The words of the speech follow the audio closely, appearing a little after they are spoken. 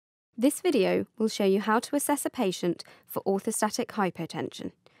This video will show you how to assess a patient for orthostatic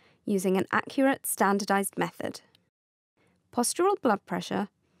hypotension using an accurate, standardized method. Postural blood pressure,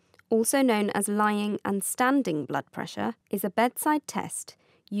 also known as lying and standing blood pressure, is a bedside test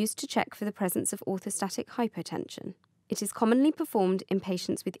used to check for the presence of orthostatic hypotension. It is commonly performed in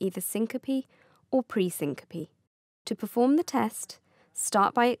patients with either syncope or pre-syncope. To perform the test,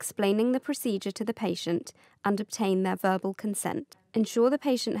 start by explaining the procedure to the patient and obtain their verbal consent. Ensure the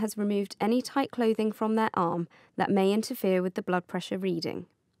patient has removed any tight clothing from their arm that may interfere with the blood pressure reading.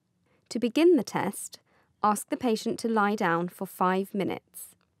 To begin the test, ask the patient to lie down for 5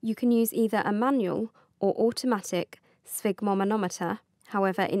 minutes. You can use either a manual or automatic sphygmomanometer.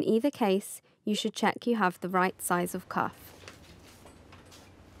 However, in either case, you should check you have the right size of cuff.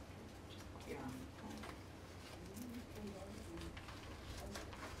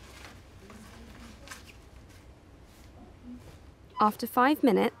 After 5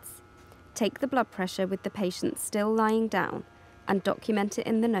 minutes, take the blood pressure with the patient still lying down and document it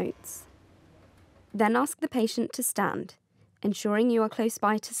in the notes. Then ask the patient to stand, ensuring you are close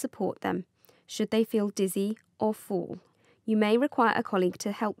by to support them should they feel dizzy or fall. You may require a colleague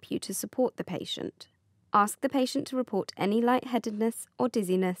to help you to support the patient. Ask the patient to report any lightheadedness or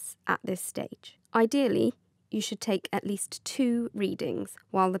dizziness at this stage. Ideally, you should take at least 2 readings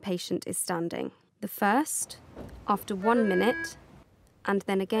while the patient is standing. The first, after 1 minute, and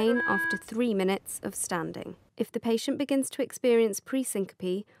then again after 3 minutes of standing. If the patient begins to experience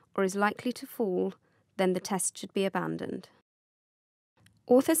pre-syncope or is likely to fall, then the test should be abandoned.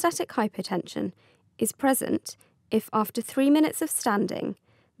 Orthostatic hypotension is present if after 3 minutes of standing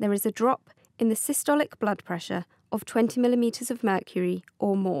there is a drop in the systolic blood pressure of 20 mm of mercury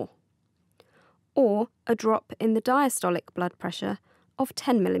or more, or a drop in the diastolic blood pressure of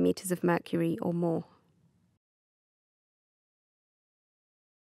 10 mm of mercury or more.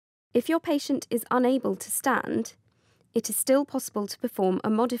 If your patient is unable to stand, it is still possible to perform a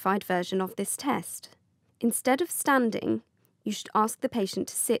modified version of this test. Instead of standing, you should ask the patient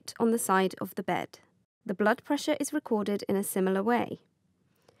to sit on the side of the bed. The blood pressure is recorded in a similar way.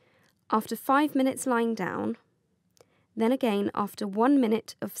 After 5 minutes lying down, then again after 1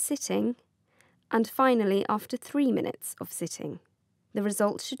 minute of sitting, and finally after 3 minutes of sitting. The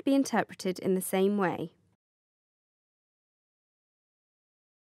results should be interpreted in the same way.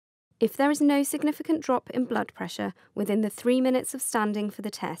 If there is no significant drop in blood pressure within the 3 minutes of standing for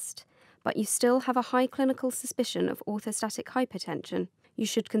the test, but you still have a high clinical suspicion of orthostatic hypotension, you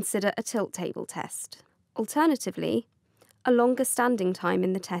should consider a tilt table test. Alternatively, a longer standing time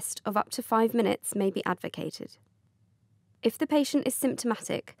in the test of up to 5 minutes may be advocated. If the patient is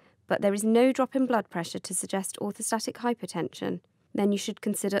symptomatic, but there is no drop in blood pressure to suggest orthostatic hypotension, then you should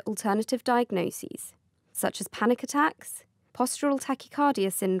consider alternative diagnoses, such as panic attacks, postural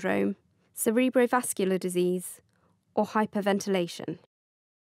tachycardia syndrome, cerebrovascular disease, or hyperventilation.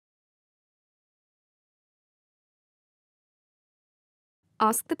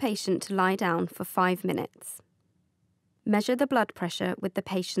 Ask the patient to lie down for 5 minutes. Measure the blood pressure with the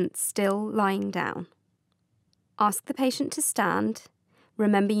patient still lying down. Ask the patient to stand.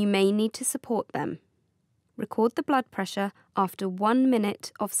 Remember, you may need to support them. Record the blood pressure after 1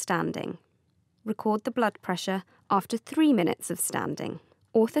 minute of standing. Record the blood pressure after 3 minutes of standing.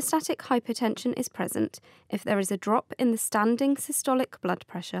 Orthostatic hypotension is present if there is a drop in the standing systolic blood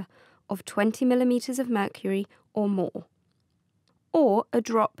pressure of 20 mm of mercury or more, or a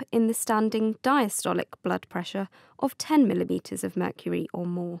drop in the standing diastolic blood pressure of 10 mm of mercury or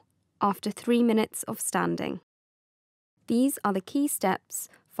more after 3 minutes of standing. These are the key steps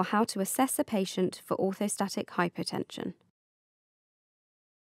for how to assess a patient for orthostatic hypotension.